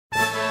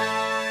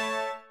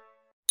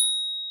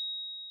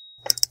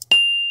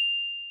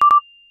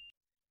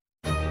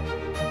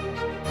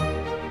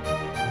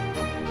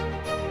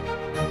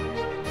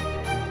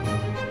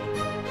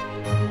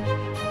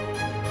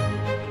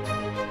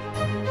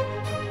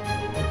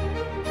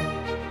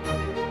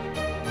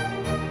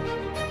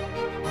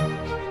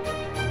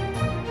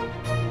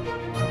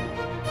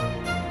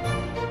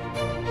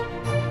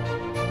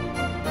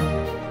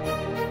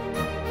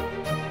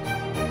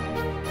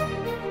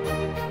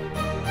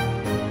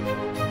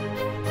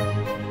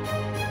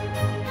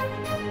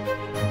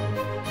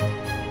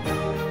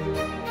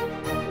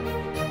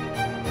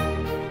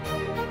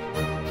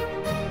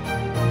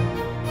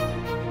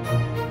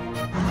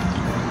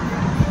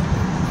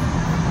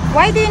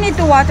Why do you need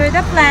to water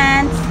the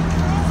plants?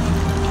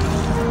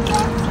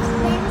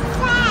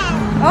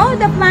 Oh,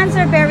 the plants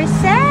are very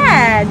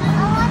sad.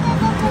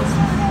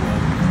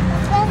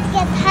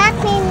 Get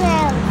happy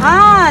now.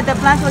 Ah, the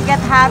plants will get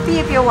happy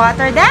if you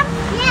water them?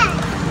 Yeah.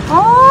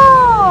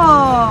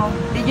 Oh,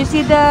 did you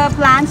see the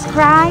plants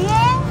crying?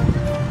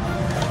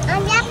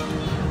 Yep.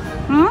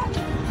 Hmm?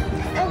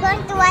 I'm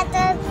going to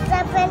water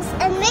the plants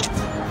and make a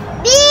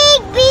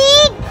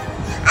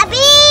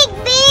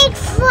big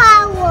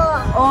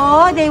flower.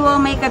 Oh, they will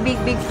make a big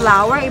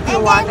flower if you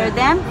water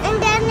them? And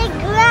then they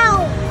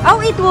grow. Oh,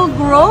 it will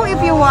grow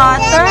if you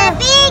water? Then a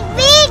big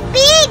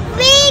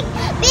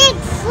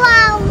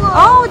flower.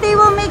 Oh, they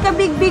will make a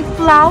big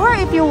flower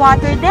if you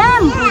water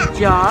them. Yeah. Good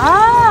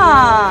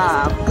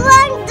job.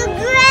 Going to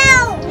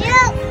grow.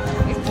 Look.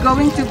 It's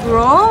going to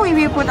grow if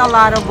you put a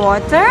lot of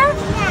water?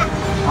 Yeah.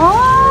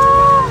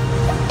 Oh,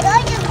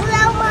 Going to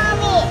grow,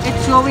 mommy.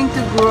 it's going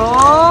to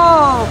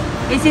grow.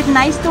 Is it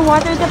nice to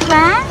water the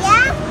plants?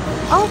 Yeah.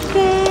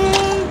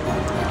 Okay.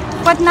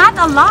 But not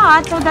a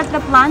lot so that the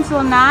plants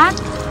will not.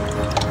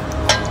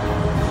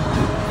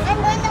 I'm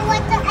going to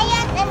water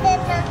again and then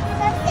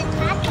plants get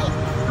happy.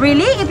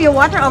 Really? If you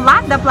water a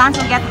lot, the plants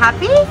will get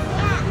happy?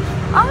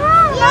 Yeah.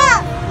 Oh,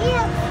 Yeah.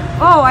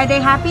 oh, are they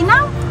happy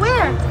now?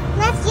 Where?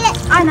 Not yet.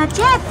 Ah, not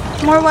yet.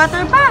 More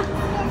water pa.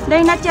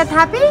 They're not yet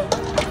happy?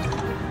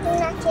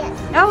 Not yet.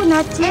 Oh,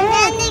 not And then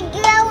yet. they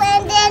grow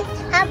and then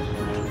a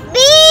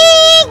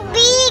big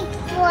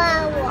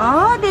flower.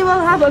 Oh, they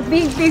will have a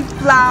big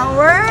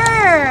flower.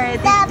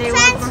 The They will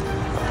plants grow.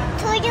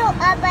 to you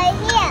over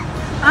here.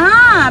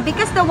 Ah,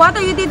 because the water,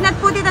 you did not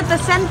put it at the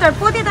center.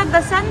 Put it at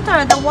the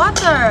center, the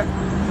water.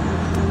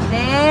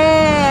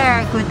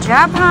 There. Good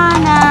job,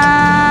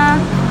 Hannah.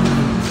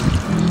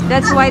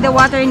 That's why the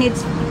water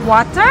needs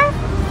water?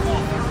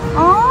 The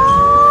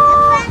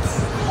Oh,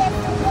 plants get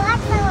the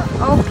water.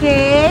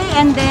 okay.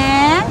 And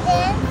then?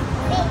 Then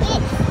they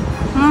eat.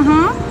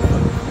 Mm-hmm.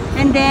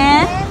 And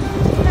then? Then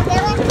we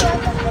water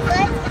the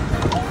plants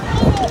and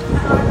eat it.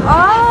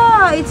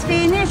 Oh, it's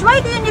finished. Why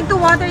do you need to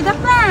water the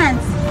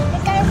plants?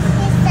 Because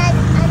it's sad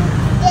and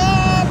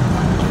then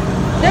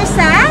They're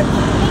sad?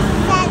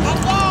 it's sad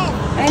again.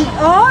 And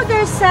oh,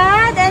 they're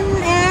sad and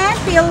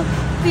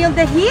feel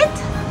the heat?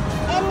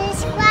 And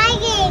it's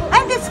crying.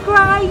 And it's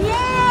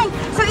crying.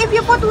 So if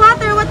you put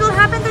water, what will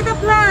happen to the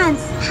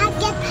plants? I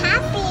get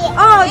happy.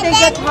 Oh, And they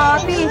then get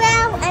happy. They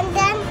grow and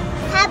then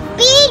have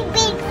big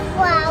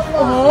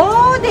flower.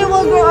 Oh, they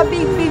will grow a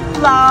big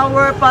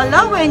flower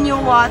pala when you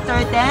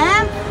water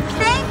them.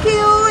 Thank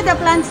you. The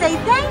plants say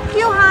thank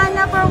you,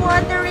 Hannah, for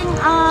watering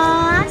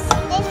us.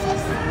 This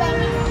is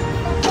very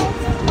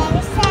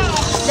sad.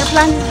 The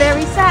plant is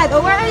very sad.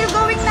 Oh, where are you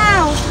going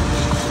now?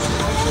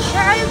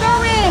 Where are you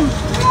going?